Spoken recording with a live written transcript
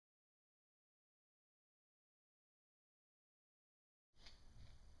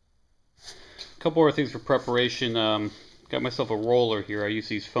couple more things for preparation. Got myself a roller here. I use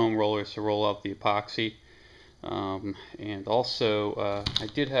these foam rollers to roll out the epoxy. And also, I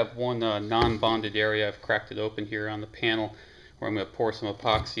did have one non-bonded area. I've cracked it open here on the panel where I'm going to pour some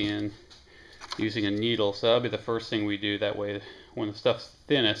epoxy in using a needle. So that'll be the first thing we do. That way, when the stuff's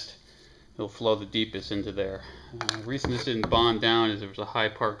thinnest, it'll flow the deepest into there. The reason this didn't bond down is there was a high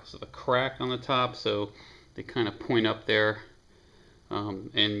part because of the crack on the top, so they kind of point up there.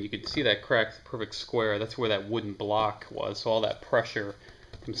 And you can see that crack, the perfect square. That's where that wooden block was. So all that pressure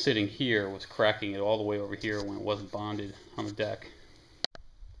from sitting here was cracking it all the way over here when it wasn't bonded on the deck.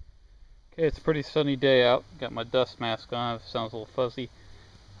 Okay, it's a pretty sunny day out. Got my dust mask on. It sounds a little fuzzy.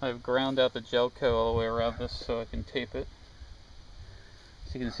 I've ground out the gel coat all the way around this so I can tape it.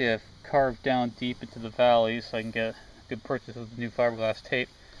 So you can see I've carved down deep into the valley so I can get a good purchase of the new fiberglass tape.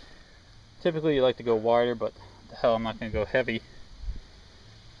 Typically you like to go wider, but what the hell, I'm not going to go heavy.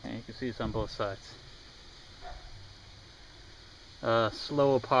 And you can see it's on both sides.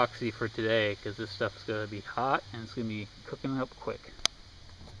 Slow epoxy for today because this stuff is going to be hot and it's going to be cooking up quick.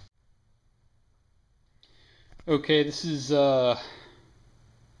 Okay, this is I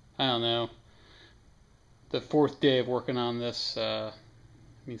don't know, the fourth day of working on this. I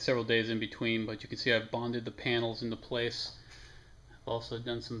mean, several days in between, but you can see I've bonded the panels into place. I've also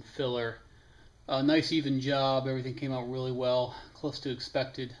done some filler. Nice even job. Everything came out really well, close to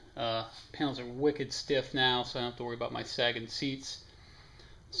expected. Panels are wicked stiff now, so I don't have to worry about my sagging seats.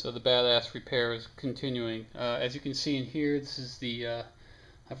 So the badass repair is continuing. As you can see in here, this is the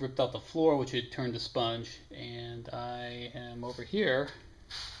I've ripped out the floor, which had turned to sponge, and I am over here.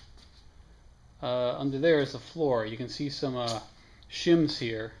 Under there is the floor. You can see some shims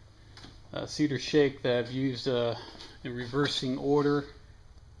here, cedar shake that I've used in reversing order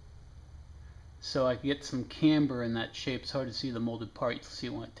so I can get some camber in that shape. It's hard to see the molded part. You'll see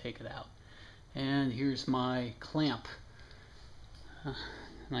when I take it out. And here's my clamp.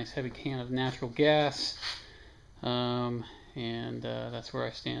 Nice heavy can of natural gas. And that's where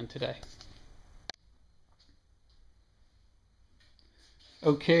I stand today.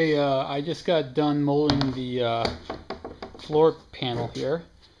 Okay, I just got done molding the floor panel here.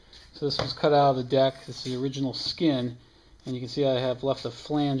 So this was cut out of the deck. This is the original skin, and you can see I have left a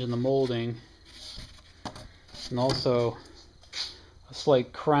flange in the molding and also a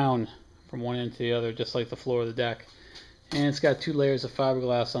slight crown from one end to the other, just like the floor of the deck. And it's got 2 layers of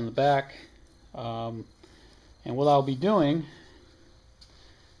fiberglass on the back. And what I'll be doing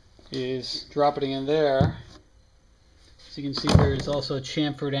is dropping it in there. So you can see there's also a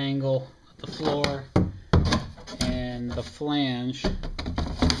chamfered angle at the floor and the flange.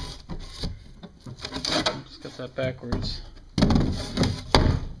 Let's get that backwards.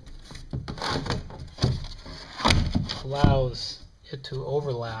 Allows it to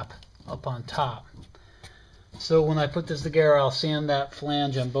overlap up on top. So when I put this together, I'll sand that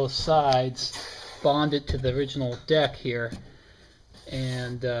flange on both sides, bond it to the original deck here,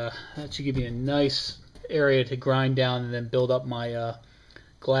 and that should give me a nice area to grind down and then build up my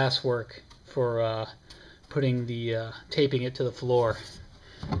glass work for putting the taping it to the floor.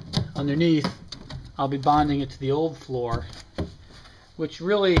 Underneath, I'll be bonding it to the old floor, which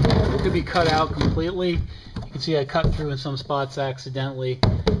really could be cut out completely. You can see I cut through in some spots accidentally,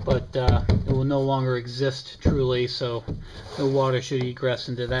 but it will no longer exist truly, so no water should egress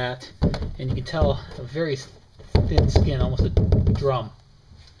into that. And you can tell a very thin skin, almost a drum.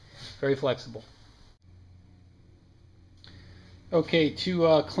 Very flexible. Okay,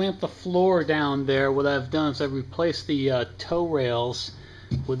 to clamp the floor down there, what I've done is I've replaced the toe rails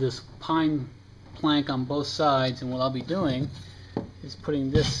with this pine plank on both sides, and what I'll be doing is putting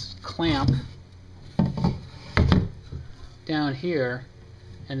this clamp down here,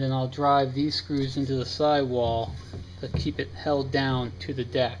 and then I'll drive these screws into the sidewall to keep it held down to the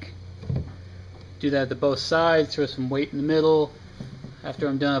deck. Do that to both sides, throw some weight in the middle. After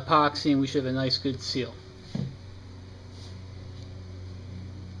I'm done epoxying, we should have a nice good seal.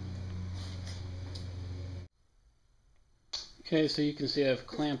 Okay, so you can see I've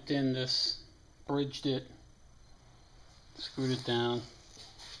clamped in this, bridged it, screwed it down.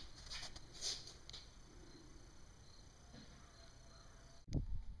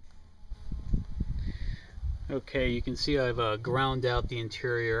 Okay, you can see I've ground out the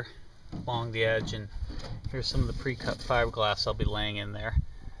interior along the edge, and here's some of the pre-cut fiberglass I'll be laying in there.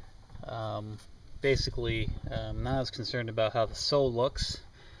 Basically, I'm not as concerned about how the sole looks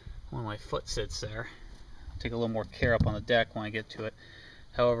when my foot sits there. I'll take a little more care up on the deck when I get to it.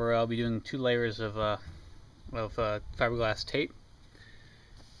 However, I'll be doing 2 layers of fiberglass tape,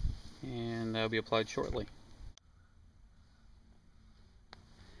 and that'll be applied shortly.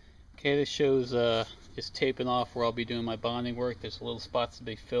 Okay, this shows just taping off where I'll be doing my bonding work. There's little spots to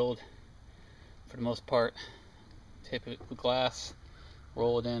be filled. For the most part, tape it with glass,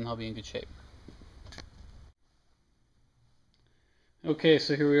 roll it in, I'll be in good shape. Okay,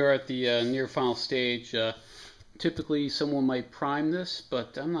 so here we are at the near final stage. Typically someone might prime this,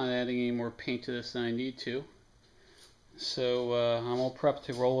 but I'm not adding any more paint to this than I need to. So I'm all prepped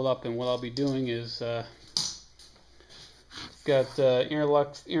to roll it up, and what I'll be doing is got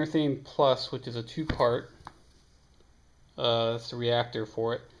Interthane Plus, which is a two-part. That's the reactor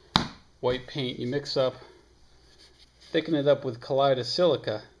for it. White paint. You mix up, thicken it up with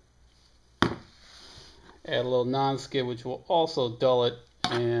Kaleidosilica. Add a little non-skid, which will also dull it,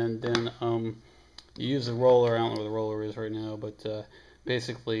 and then you use a roller. I don't know where the roller is right now, but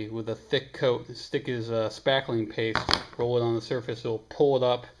basically with a thick coat, stick is spackling paste, roll it on the surface, it'll pull it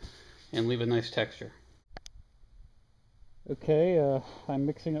up and leave a nice texture. Okay, I'm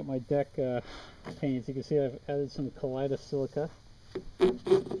mixing up my deck paints. You can see I've added some Kaleidosilica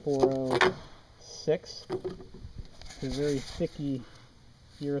 406. It's a very thicky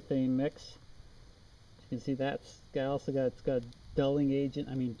urethane mix. You can see that's it's got dulling agent,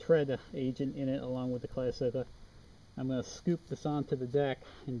 tread agent in it along with the Kaleidosilica. I'm going to scoop this onto the deck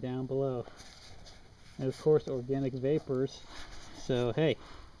and down below. And of course organic vapors. So hey,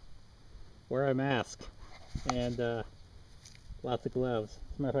 wear a mask and lots of gloves.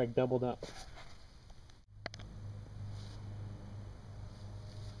 As a matter of fact, doubled up.